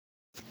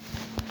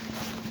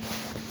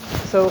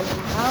So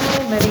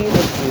how many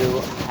of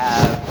you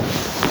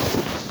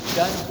have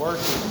done work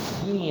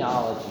in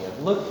genealogy, have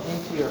looked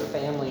into your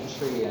family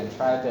tree and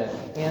tried to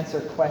answer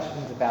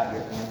questions about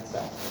your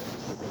ancestors?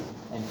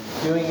 And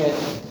doing it,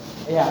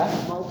 yeah?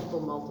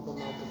 Multiple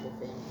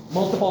families.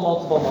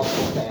 Multiple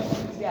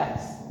families,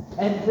 yes.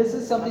 And this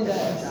is something that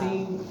I'm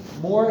seeing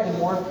more and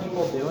more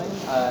people doing.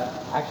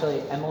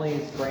 Actually,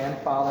 Emily's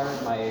grandfather,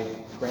 my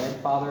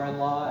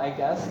grandfather-in-law, I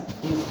guess,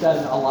 he's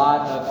done a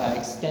lot of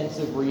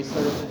extensive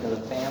research into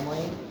the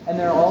family. And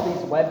there are all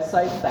these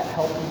websites that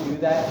help you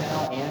do that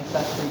now.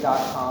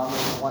 Ancestry.com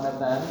is one of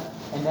them.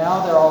 And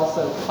now they're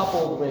also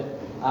coupled with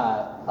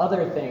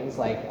other things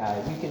like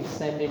you can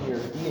send in your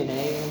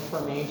DNA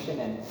information,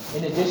 and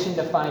in addition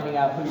to finding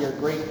out who your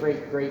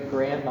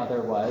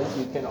great-great-great-grandmother was,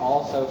 you can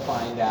also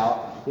find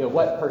out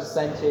what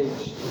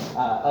percentage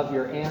of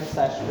your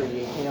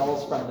ancestry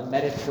hails from the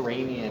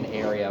Mediterranean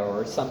area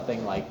or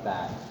something like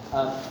that.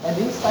 And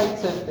these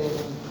sites have been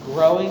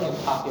growing in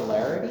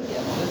popularity,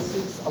 and this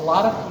is a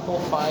lot of people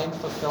find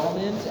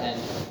fulfillment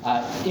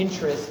and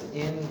interest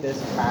in this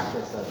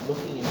practice of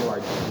looking into our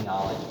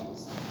genealogies.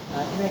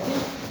 And I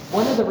think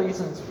one of the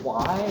reasons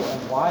why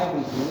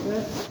we do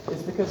this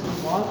is because we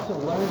want to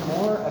learn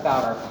more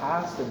about our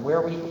past and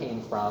where we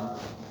came from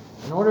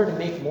in order to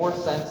make more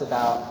sense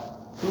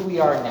about who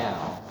we are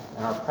now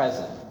and our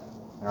present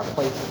and our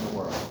place in the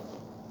world.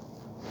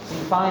 So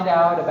you find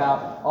out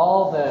about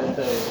all the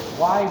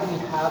why we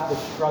have the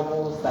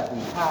struggles that we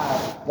have,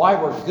 why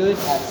we're good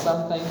at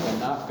some things and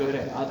not good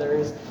at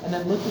others, and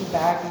then looking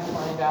back you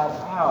find out,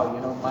 wow,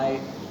 my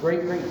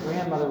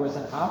great-great-grandmother was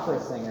an opera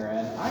singer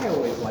and I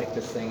always liked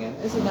to sing, and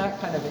isn't that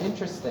kind of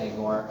interesting?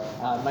 Or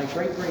my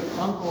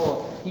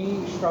great-great-uncle,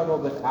 he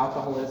struggled with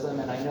alcoholism,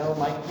 and I know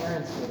my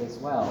parents did as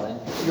well. And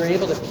you're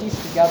able to piece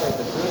together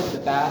the good, the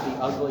bad, the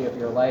ugly of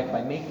your life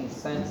by making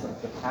sense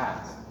of the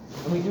past.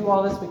 And we do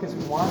all this because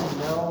we want to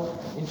know,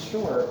 in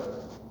short,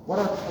 what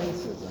our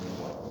place is in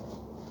the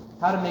world.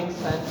 How to make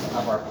sense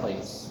of our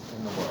place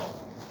in the world.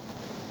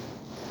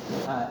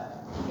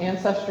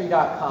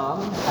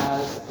 Ancestry.com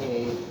has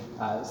a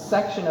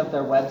section of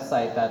their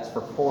website that's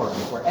for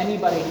forums, where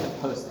anybody can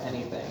post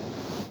anything.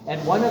 And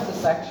one of the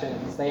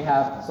sections, they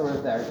have sort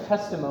of their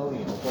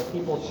testimonials, where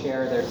people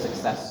share their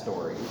success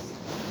stories.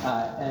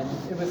 And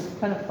it was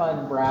kind of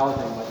fun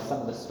browsing what some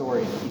of the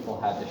stories people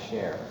had to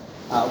share.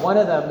 One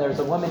of them, there's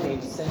a woman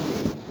named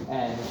Cindy,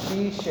 and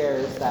she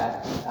shares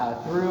that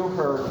through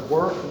her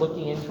work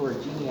looking into her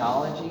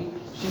genealogy,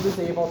 she was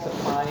able to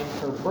find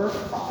her birth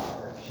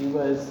father. She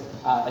was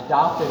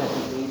adopted at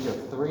the age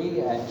of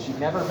 3, and she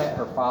never met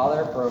her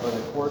father for over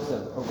the course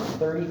of over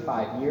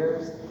 35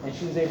 years, and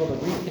she was able to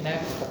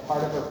reconnect with a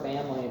part of her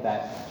family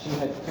that she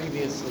had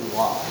previously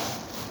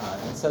lost.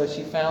 And so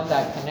she found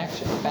that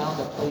connection, found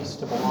a place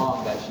to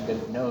belong that she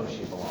didn't know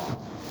she belonged.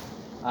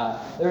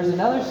 There's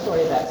another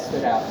story that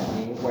stood out to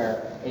me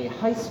where a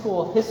high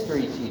school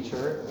history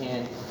teacher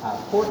in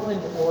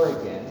Portland,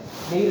 Oregon,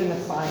 made an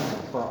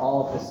assignment for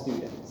all of the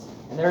students.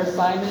 And their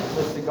assignment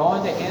was to go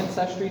onto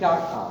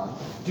Ancestry.com,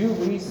 do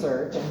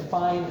research, and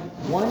find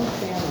one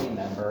family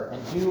member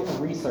and do a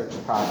research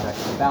project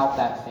about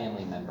that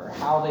family member,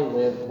 how they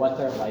lived, what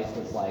their life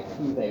was like,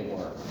 who they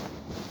were.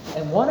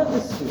 And one of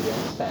the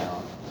students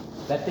found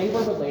that they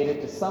were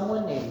related to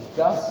someone named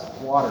Gus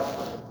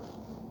Waterford.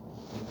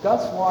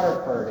 Gus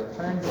Waterford, it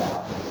turns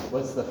out,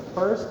 was the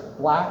first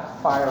black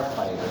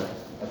firefighter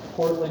of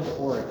Portland,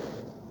 Oregon.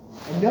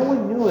 And no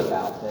one knew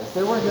about this.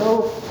 There were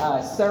no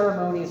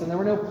ceremonies and there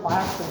were no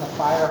plaques in the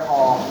fire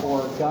hall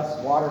for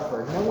Gus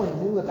Waterford. No one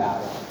knew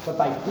about it. But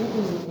by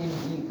digging in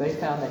deep, they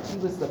found that he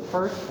was the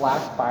first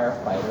black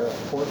firefighter of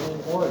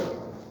Portland, Oregon.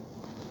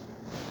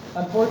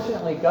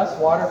 Unfortunately, Gus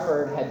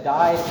Waterford had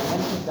died, and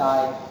when he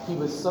died, he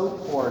was so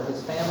poor,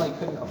 his family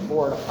couldn't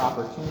afford a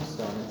proper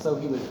tombstone, and so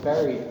he was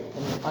buried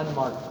in an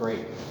unmarked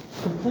grave,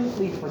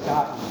 completely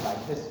forgotten by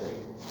history.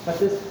 But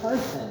this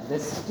person,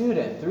 this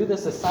student, through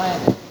this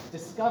assignment,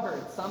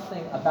 discovered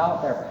something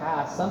about their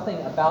past, something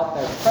about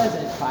their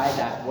present by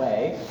that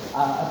way,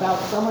 about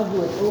someone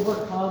who had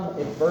overcome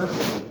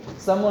adversity,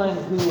 someone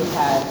who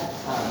had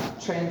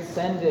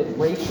transcended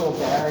racial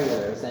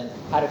barriers and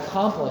had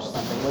accomplished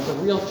something, was a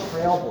real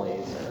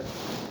trailblazer.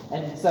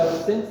 And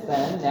so since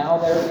then, now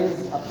there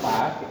is a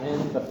plaque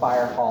in the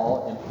fire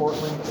hall in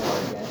Portland,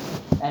 Oregon,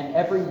 and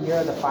every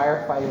year the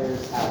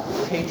firefighters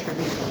pay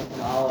tribute and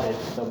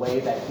acknowledge the way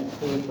that he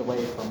paved the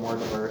way for more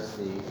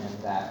diversity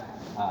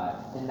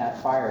in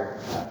that fire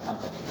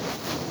company.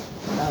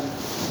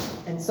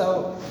 And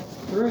so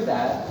through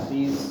that,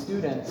 these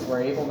students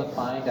were able to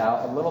find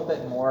out a little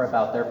bit more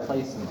about their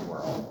place in the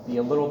world, be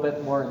a little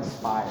bit more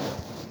inspired.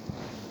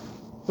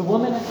 The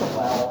woman at the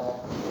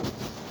well,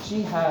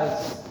 she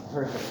has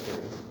her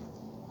history,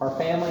 her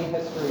family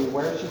history,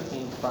 where she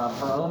came from,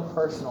 her own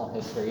personal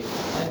history,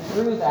 and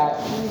through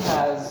that, she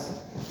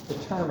has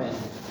determined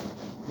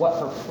what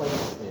her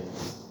place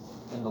is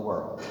in the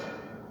world.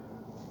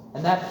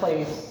 And that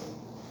place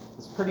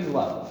is pretty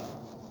low,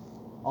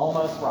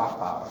 almost rock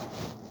bottom.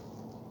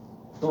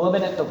 The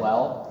woman at the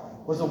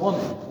well was a woman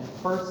in the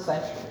first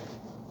century.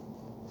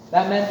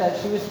 That meant that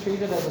she was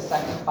treated as a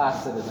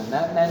second-class citizen.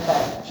 That meant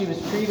that she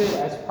was treated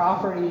as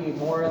property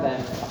more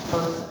than a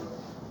person,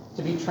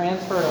 to be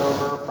transferred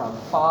over from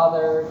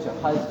father to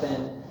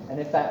husband, and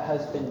if that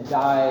husband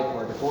died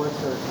or divorced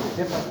her, to a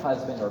different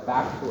husband or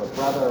back to a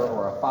brother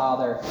or a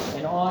father,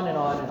 and on and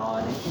on and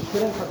on. And she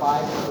couldn't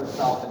provide for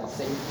herself in a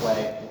safe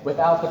way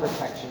without the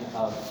protection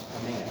of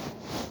a man.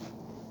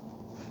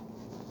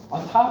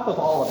 On top of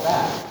all of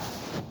that,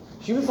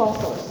 she was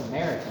also a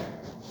Samaritan.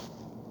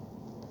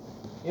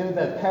 You know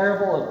the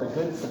parable of the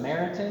Good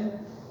Samaritan?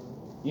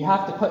 You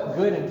have to put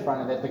good in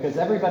front of it because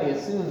everybody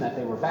assumed that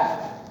they were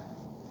bad.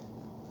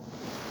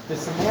 The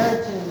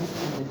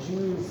Samaritans and the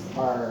Jews,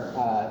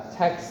 our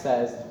text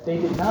says, they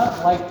did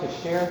not like to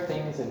share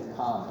things in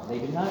common. They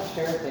did not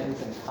share things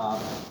in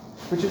common,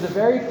 which is a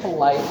very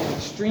polite and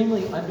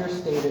extremely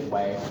understated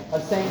way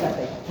of saying that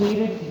they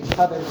hated each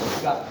other's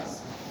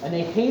guts. And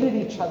they hated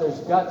each other's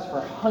guts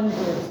for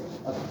hundreds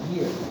of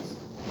years.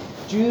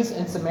 Jews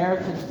and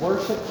Samaritans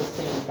worshiped the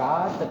same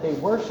God, but they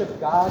worshiped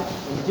God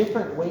in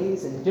different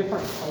ways, in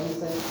different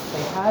places.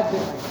 They had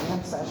different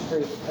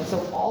ancestry, and so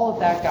all of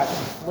that got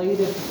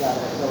conflated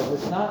together. So it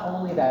was not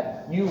only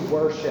that you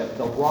worship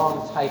the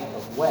wrong type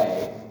of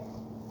way,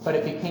 but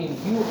it became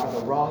you are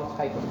the wrong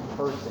type of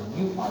person.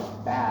 You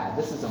are bad.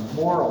 This is a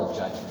moral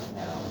judgment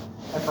now.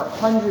 And for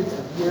hundreds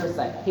of years,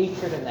 that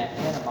hatred and that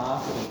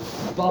animosity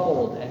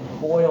bubbled and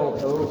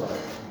boiled over,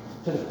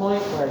 to the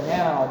point where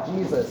now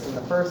Jesus, in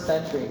the first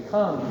century,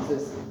 comes,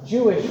 this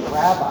Jewish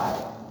rabbi,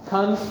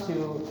 comes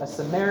to a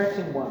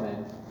Samaritan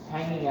woman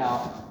hanging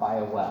out by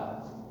a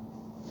well.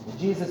 And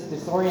Jesus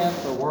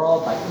disorients the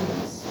world by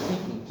even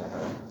speaking to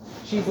her.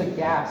 She's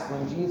aghast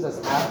when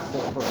Jesus asks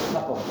her for a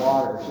cup of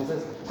water. She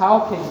says,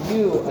 "How can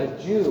you, a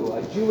Jew,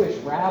 a Jewish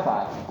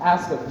rabbi,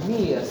 ask of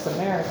me, a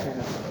Samaritan,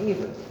 a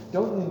favor?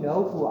 Don't you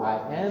know who I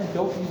am?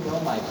 Don't you know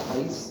my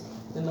place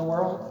in the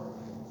world?"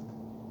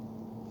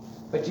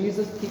 But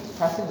Jesus keeps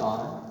pressing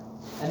on,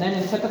 and then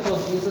in typical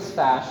Jesus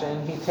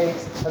fashion, he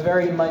takes a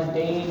very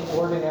mundane,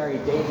 ordinary,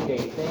 day-to-day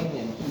thing,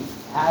 and he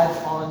adds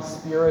on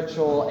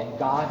spiritual and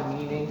God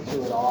meaning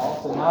to it all.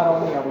 So not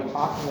only are we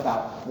talking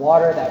about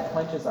water that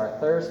quenches our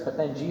thirst, but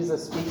then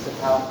Jesus speaks of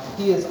how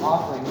he is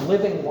offering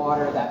living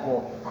water that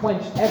will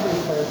quench every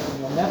thirst, and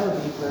you'll never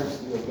be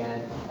thirsty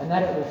again, and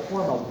that it will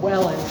form a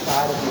well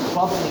inside of you,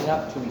 bubbling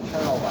up to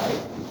eternal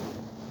life.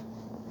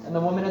 And the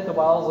woman at the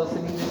well is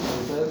listening to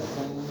Jesus,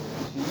 and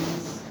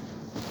she's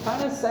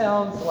kind of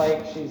sounds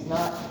like she's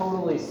not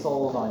totally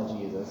sold on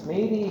Jesus.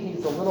 Maybe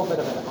he's a little bit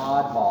of an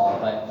oddball,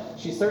 but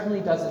she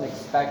certainly doesn't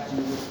expect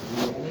Jesus to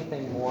be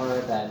anything more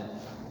than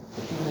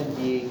the human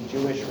being,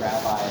 Jewish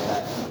rabbi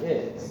that he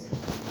is.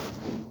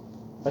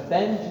 But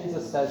then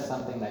Jesus says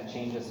something that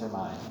changes her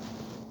mind.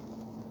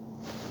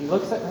 He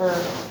looks at her,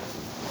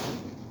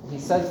 and he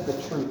says the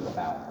truth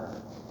about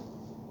her,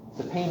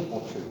 the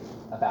painful truth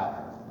about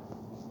her.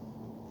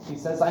 He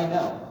says, I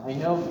know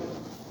you.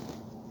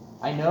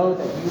 I know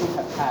that you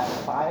have had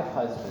 5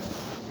 husbands,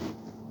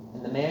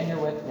 and the man you're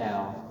with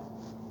now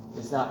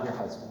is not your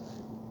husband.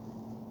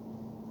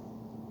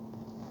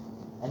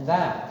 And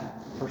that,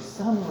 for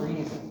some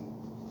reason,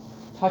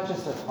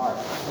 touches her heart,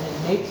 and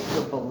it makes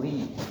her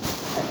believe.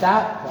 At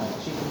that point,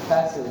 she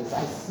confesses,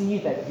 I see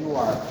that you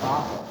are a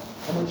prophet.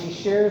 And when she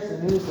shares the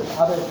news with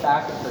others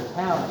back in her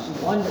town,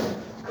 she wonders,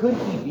 could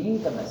he be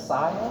the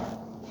Messiah?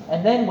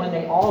 And then when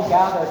they all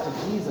gather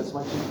to Jesus,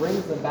 when she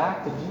brings them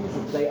back to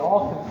Jesus, they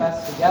all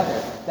confess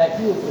together that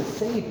he is the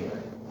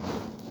Savior.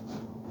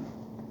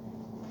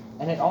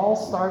 And it all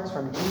starts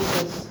from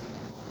Jesus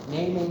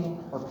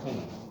naming her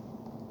pain,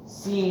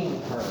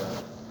 seeing her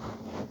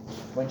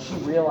when she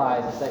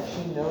realizes that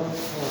she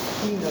knows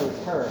him, she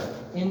knows her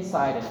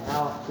inside and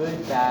out,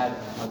 good, bad,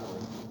 and ugly.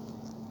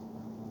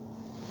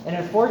 And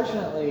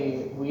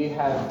unfortunately, we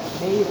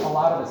have made a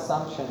lot of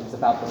assumptions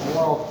about the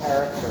moral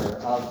character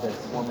of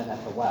this woman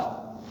at the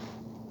well.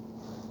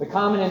 The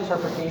common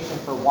interpretation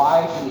for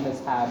why she has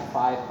had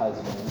 5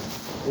 husbands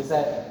is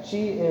that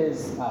she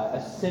is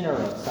a sinner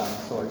of some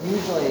sort.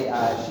 Usually,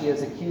 she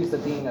is accused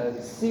of being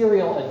a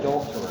serial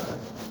adulterer,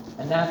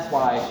 and that's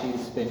why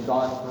she's been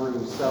gone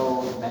through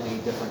so many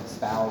different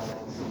spouses.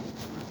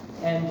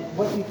 And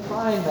what you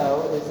find,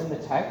 though, is in the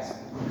text,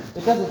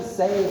 it doesn't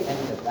say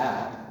any of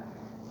that.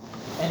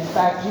 And in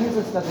fact,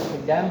 Jesus doesn't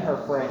condemn her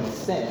for any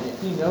sin.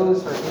 If he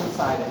knows her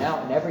inside and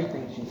out and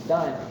everything she's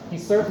done, he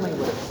certainly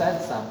would have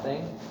said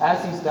something,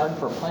 as he's done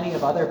for plenty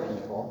of other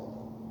people.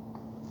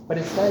 But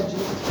instead,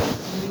 Jesus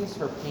perceives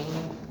her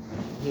pain,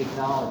 he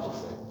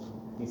acknowledges it.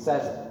 He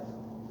says it.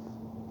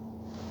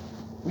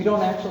 We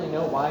don't actually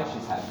know why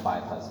she's had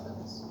 5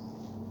 husbands.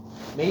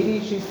 Maybe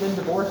she's been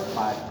divorced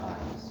 5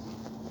 times.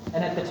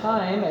 And at the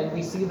time, and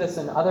we see this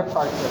in other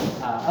parts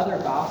of other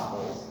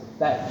Gospels,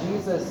 that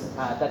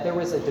there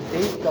was a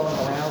debate going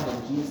around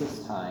in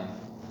Jesus' time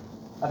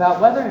about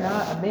whether or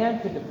not a man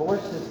could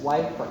divorce his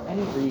wife for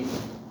any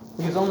reason,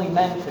 because only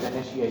men could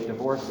initiate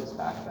divorces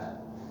back then.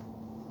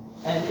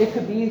 And it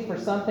could be for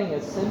something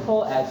as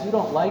simple as you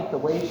don't like the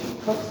way she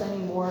cooks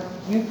anymore.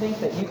 You think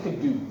that you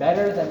could do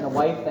better than the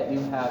wife that you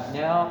have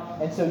now.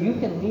 And so you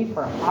can leave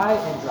her high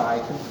and dry,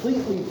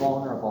 completely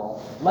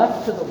vulnerable,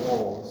 left to the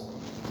wolves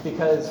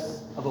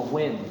because of a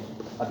whim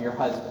of your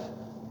husband.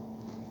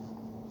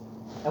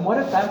 And what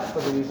if that's the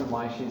reason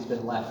why she's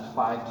been left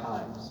 5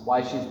 times?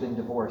 Why she's been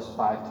divorced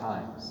 5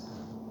 times?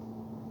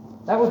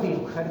 That would be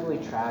incredibly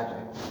tragic.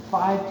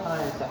 5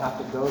 times to have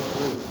to go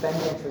through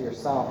fending for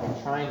yourself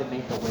and trying to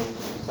make a way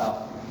for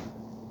yourself.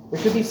 It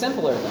should be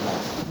simpler than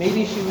that.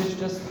 Maybe she was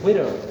just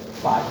widowed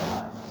 5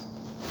 times.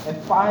 And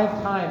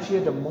 5 times she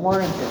had to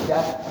mourn the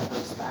death of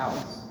her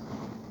spouse.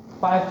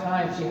 5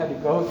 times she had to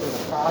go through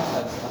the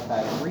process of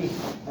that grief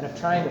and of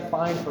trying to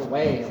find her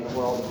way in the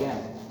world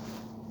again.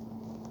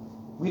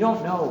 We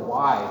don't know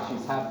why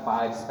she's had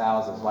 5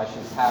 spouses, why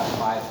she's had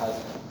 5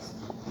 husbands.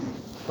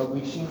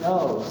 But she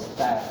knows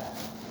that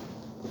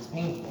it's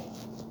painful,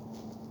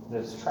 that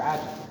it's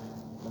tragic,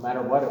 no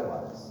matter what it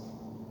was.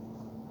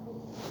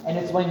 And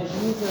it's when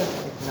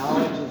Jesus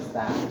acknowledges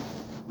that,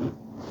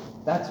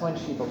 that's when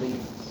she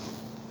believes.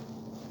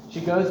 She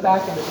goes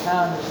back into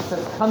town and she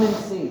says,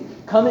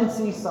 come and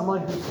see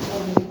someone who's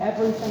told me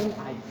everything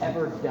I've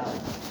ever done.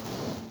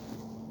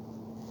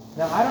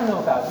 Now, I don't know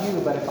about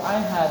you, but if I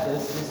had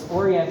this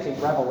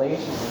disorienting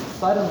revelation and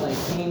suddenly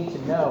came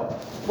to know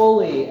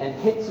fully and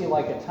hits you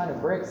like a ton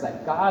of bricks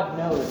that God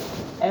knows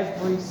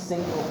every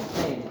single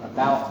thing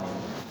about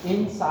me,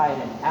 inside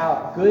and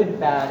out, good,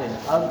 bad, and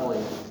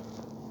ugly,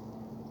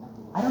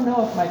 I don't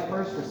know if my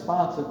first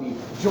response would be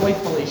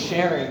joyfully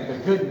sharing the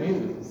good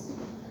news.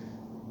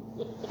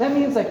 That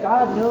means that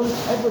God knows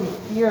every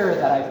fear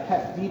that I've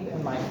kept deep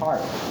in my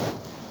heart.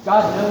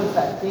 God knows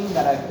that thing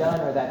that I've done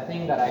or that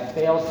thing that I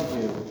failed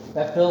to do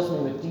that fills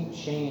me with deep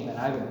shame and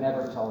I would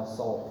never tell a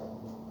soul.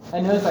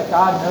 And knows that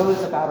God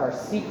knows about our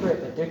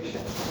secret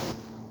addictions.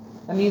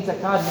 That means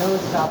that God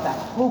knows about that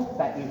hope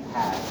that you've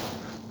had,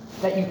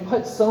 that you've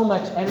put so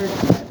much energy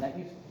in, that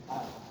you've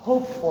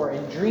hoped for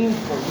and dreamed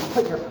for, you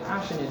put your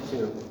passion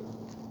into,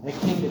 and it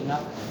came to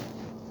nothing.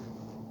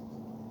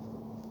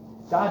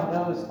 God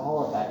knows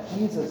all of that.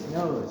 Jesus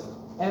knows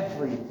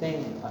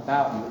everything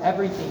about you,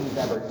 everything you've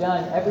ever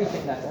done,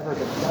 everything that's ever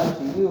been done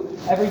to you,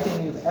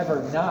 everything you've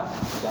ever not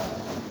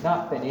done,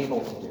 not been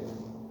able to do.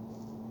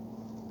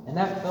 And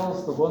that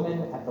fills the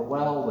woman at the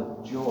well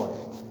with joy,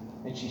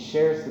 and she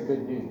shares the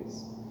good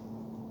news.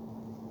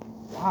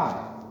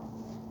 Why?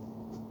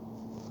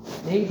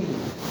 Maybe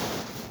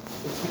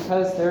it's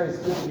because there is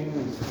good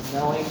news in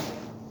knowing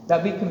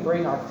that we can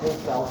bring our full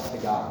selves to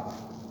God.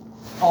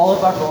 All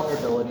of our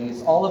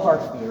vulnerabilities, all of our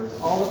fears,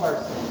 all of our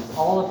sins,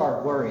 all of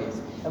our worries,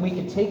 and we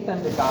can take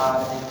them to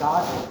God, and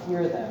God will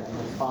hear them and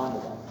respond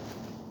to them.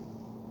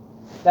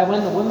 That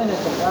when the woman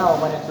at the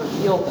well, when it's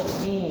revealed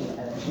the pain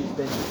that she's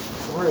been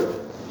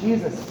through,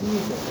 Jesus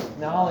sees it,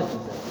 acknowledges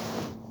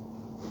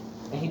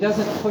it. And he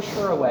doesn't push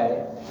her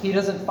away. He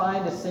doesn't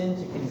find a sin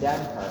to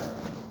condemn her.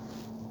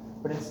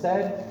 But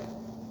instead,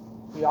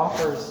 he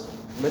offers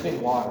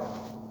living water,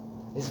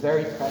 his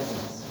very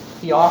presence.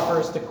 He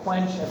offers to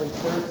quench every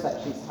thirst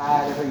that she's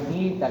had, every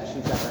need that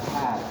she's ever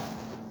had.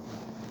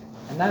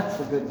 And that's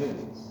the good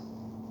news.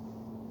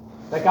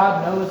 That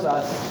God knows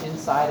us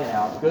inside and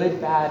out, good,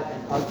 bad,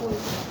 and ugly.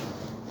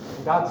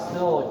 And God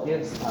still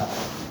gives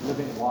us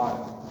living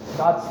water.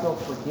 God still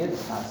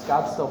forgives us.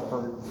 God still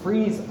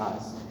frees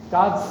us.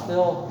 God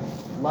still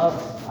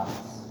loves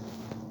us.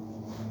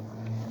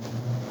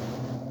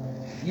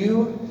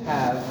 You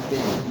have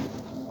been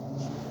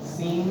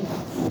seen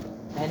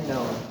and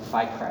known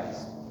by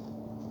Christ.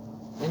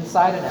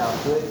 Inside and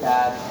out, good,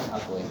 bad, and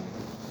ugly.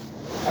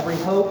 Every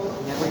hope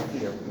and every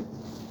fear.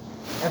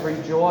 Every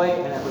joy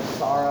and every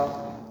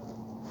sorrow.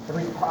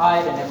 Every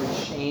pride and every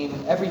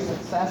shame. Every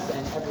success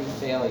and every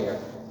failure.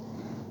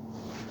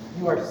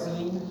 You are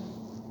seen,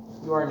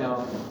 you are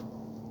known,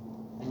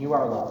 and you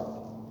are loved.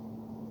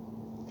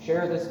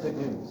 Share this good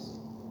news.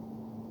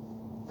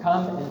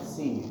 Come and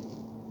see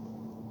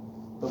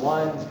the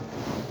one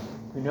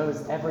who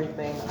knows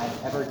everything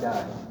I've ever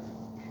done,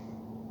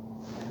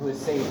 and who has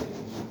saved me,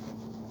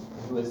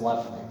 and who has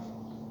loved me.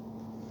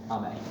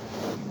 Amen.